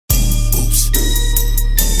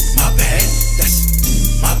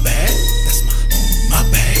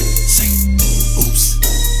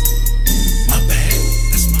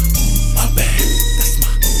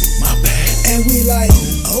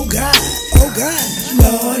God,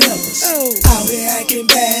 Lord help us. Oh. Out here acting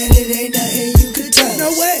bad, it ain't nothing you could tell us.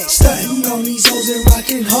 No way. Stunting on these hoes and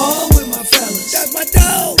rocking hard with my fellas. that's my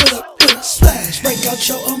dog. Put up, splash, break out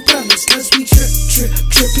your umbrellas, cause we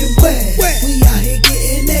trippin' wet. We out here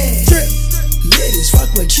getting that. Drip. Lit as fuck,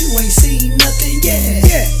 but you ain't seen nothing yet.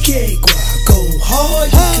 Yeah. Get guap, go hard,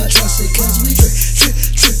 you can trust it, cause we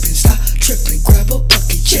trippin', stop trippin', grab a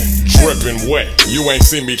bucket, yeah. Drippin' wet, you ain't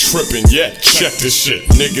seen me trippin' yet. Check this shit,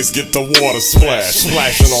 niggas get the water splash,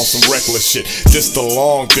 splashing on some reckless shit. This the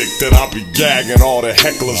long dick that I be gagging all the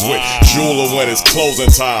hecklers with. Jeweler when it's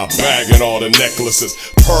closing time, bagging all the necklaces.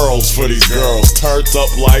 Pearls for these girls, turned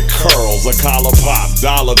up like curls. A collar pop,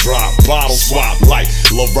 dollar drop, bottle swap like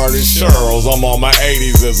Laverne and Shirls. I'm on my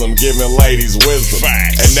 80s-ism, giving ladies wisdom.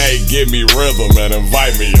 And they give me rhythm and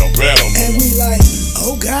invite me to bet 'em. And we like,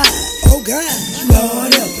 oh God,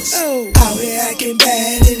 Lord help us. Oh. Out here acting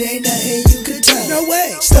bad, it ain't nothing you could tell. No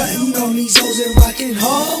way. Stunting on these hoes and rocking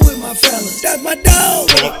hard with my fellas. That's my dog.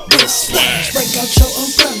 Pull up with a splash. Break out your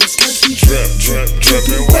umbrellas, cause we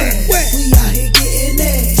Drippin' wet. We out here getting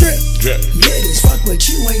that. Drip. Lit as fuck, but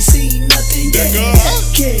you ain't seen nothing yet.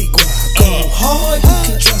 Get guap, go hard, you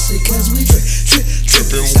can trust it, cause we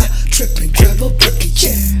trippin', stop trippin', grab a bucket,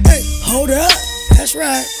 yeah. Hey, hold up. That's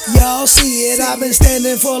right. Y'all see it, I've been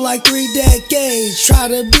standing for like 3 decades. Try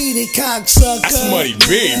to be the cocksucker. That's money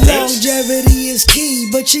big, bitch. Longevity is key,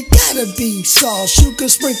 but you gotta be sauce. You can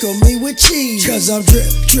sprinkle me with cheese, cause I'm drip,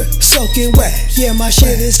 soaking wet. Yeah, my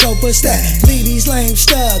shit is copacetic. Leave these lame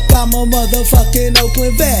stuck, I'm a motherfucking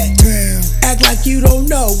Oakland vet. Damn. Act like you don't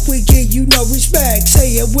know, we give you no respect.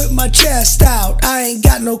 Say it with my chest out, I ain't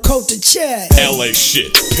got no coat to check. LA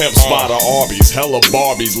shit, pimp spot of Arby's, hella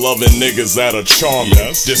Barbies, loving niggas that are charming.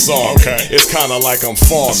 Disarm. It's kinda like I'm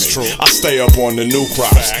farming. I stay up on the new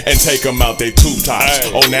crops and take them out they tube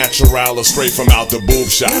tops. Oh, natural or straight from out the boob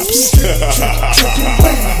shops. We out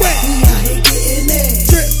here getting that.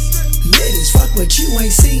 Lit as fuck, but you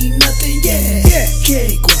ain't seen nothing yet.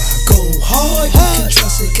 Get guap, go hard, you can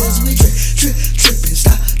trust it, cause we trippin',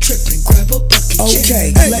 stop trippin', grab a bucket, Okay,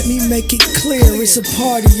 yeah. let me make it clear, it's a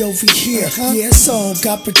party over here. Yeah, it's on,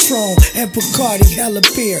 got Patron and Bacardi, hella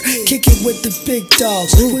beer. Kick it with the big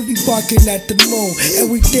dogs, we be barking at the moon. And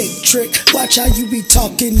we think, Trick, watch how you be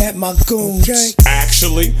talking at my goons.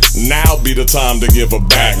 Actually, now be the time to give a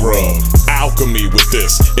back rub. Alchemy with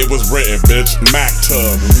this, it was written, bitch. Mac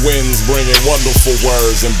tub, winds bringing wonderful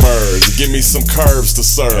words and birds. Give me some curves to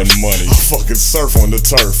serve. And money, I fucking surf on the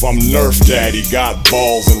turf. I'm Nerf daddy, got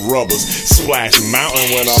balls and rubbers. Splash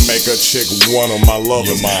mountain when I make a chick one of my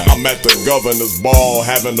lovers. I'm at the governor's ball,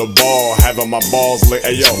 having the ball, having my balls lit.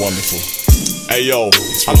 Hey yo, wonderful. Hey yo,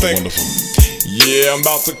 I think. Wonderful. Yeah, I'm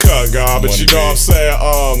about to cut, God, but you know what I'm saying?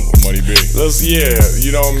 Money big.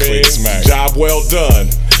 You know what I mean? Job well done.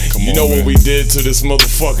 You know what we did to this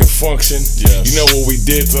motherfucking function? Yes. You know what we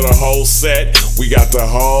did to the whole set? We got the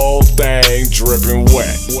whole thing dripping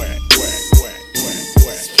wet.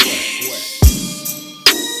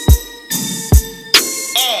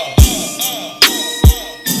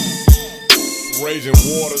 Raging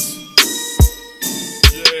waters.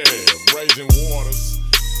 Yeah, raging waters.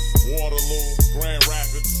 Waterloo, Grand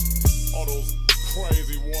Rapids, all those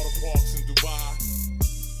crazy water parks in Dubai.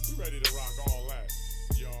 We ready to rock all that.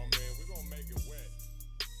 You know what I mean?